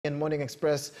And Morning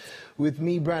Express with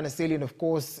me, Brian Aseli, and of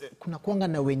course, kuna kuanga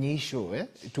na wenye isho,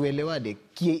 tuelewade,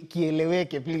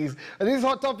 kieleweke, please. These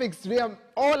hot topics today, I'm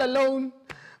all alone,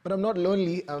 but I'm not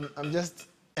lonely. I'm just,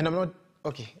 and I'm not,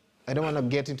 okay, I don't want to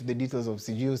get into the details of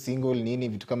CGO, single, nini,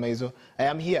 vitu kama hizo. I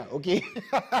am here, okay?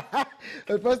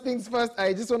 But first things first,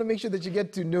 I just want to make sure that you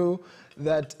get to know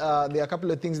that there are a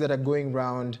couple of things that are going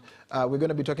around. We're going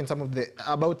to be talking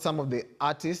about some of the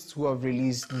artists who have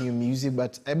released new music,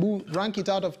 but Ebu, rank it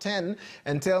out of 10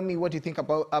 and tell me what you think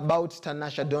about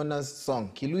Tanasha Donna's song.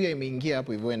 Kiluya imeingia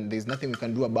hapo hivyo, and there's nothing we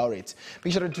can do about it.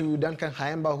 Big shout out to Duncan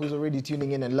Haemba, who's already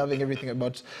tuning in and loving everything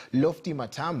about Lofty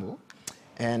Matambo.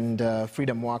 And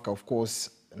Freedom Waka, of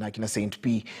course, like in a Saint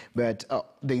P. But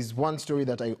there's one story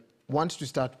that I want to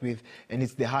start with, and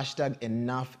it's the hashtag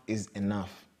enough is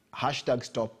enough. Hashtag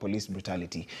stop police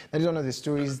brutality. That is one of the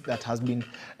stories that has been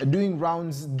doing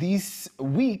rounds this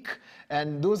week.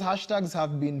 And those hashtags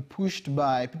have been pushed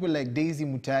by people like Daisy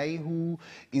Mutai, who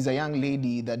is a young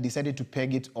lady that decided to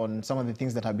peg it on some of the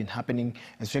things that have been happening,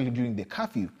 especially during the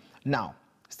curfew. Now,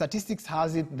 statistics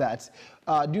has it that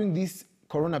during this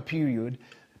Corona period,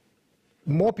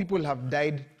 more people have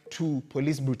died to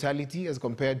police brutality as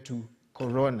compared to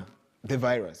Corona, the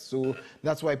virus. So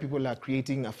that's why people are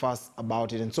creating a fuss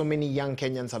about it. And so many young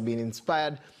Kenyans have been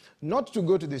inspired not to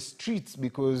go to the streets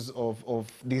because of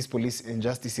these police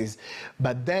injustices,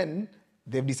 but then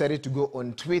they've decided to go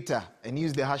on Twitter and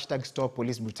use the hashtag stop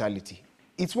police brutality.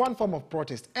 It's one form of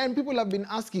protest. And people have been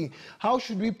asking, how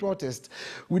should we protest?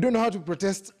 We don't know how to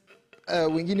protest.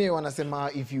 Wengine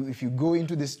wanasema if you go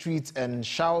into the streets and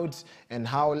shout and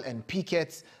howl and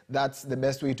picket, that's the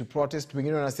best way to protest.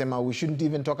 Wengine wanasema we shouldn't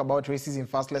even talk about racism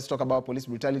first, let's talk about police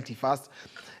brutality first.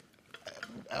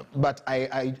 But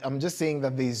I'm just saying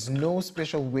that there is no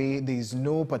special way, there is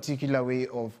no particular way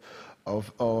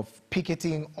of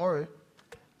picketing or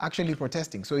actually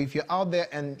protesting. So if you're out there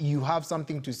and you have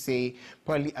something to say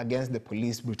probably against the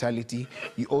police brutality,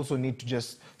 you also need to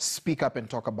just speak up and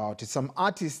talk about it. Some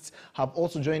artists have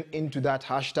also joined into that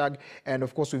hashtag, and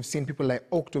of course we've seen people like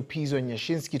Octopizzo and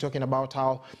Nyashinsky talking about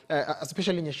how,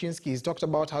 especially Nyashinsky, he's talked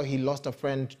about how he's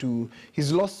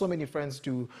lost so many friends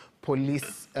to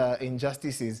police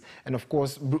injustices and of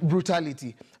course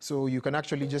brutality. So you can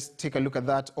actually just take a look at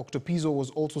that. Octopizzo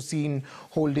was also seen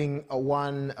holding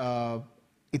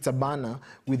it's a banner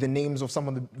with the names of some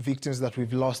of the victims that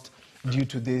we've lost due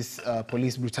to this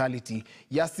police brutality.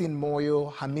 Yasin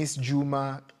Moyo, Hamis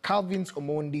Juma, Calvins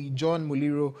Omondi, John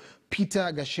Muliro,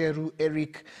 Peter Gasheru,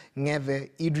 Eric Ngeve,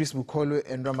 Idris Bukolo,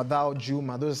 and Ramadhao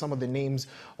Juma. Those are some of the names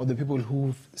of the people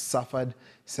who've suffered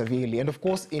severely. And of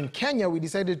course, in Kenya, we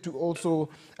decided to also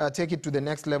take it to the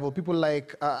next level. People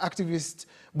like activist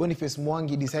Boniface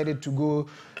Mwangi decided to go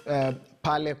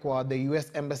pale kwa the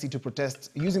US Embassy to protest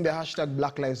using the hashtag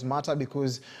Black Lives Matter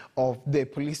because of the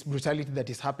police brutality that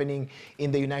is happening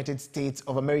in the United States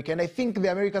of America. And I think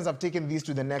the Americans have taken this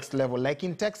to the next level. Like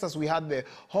in Texas, we had the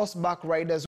horseback riders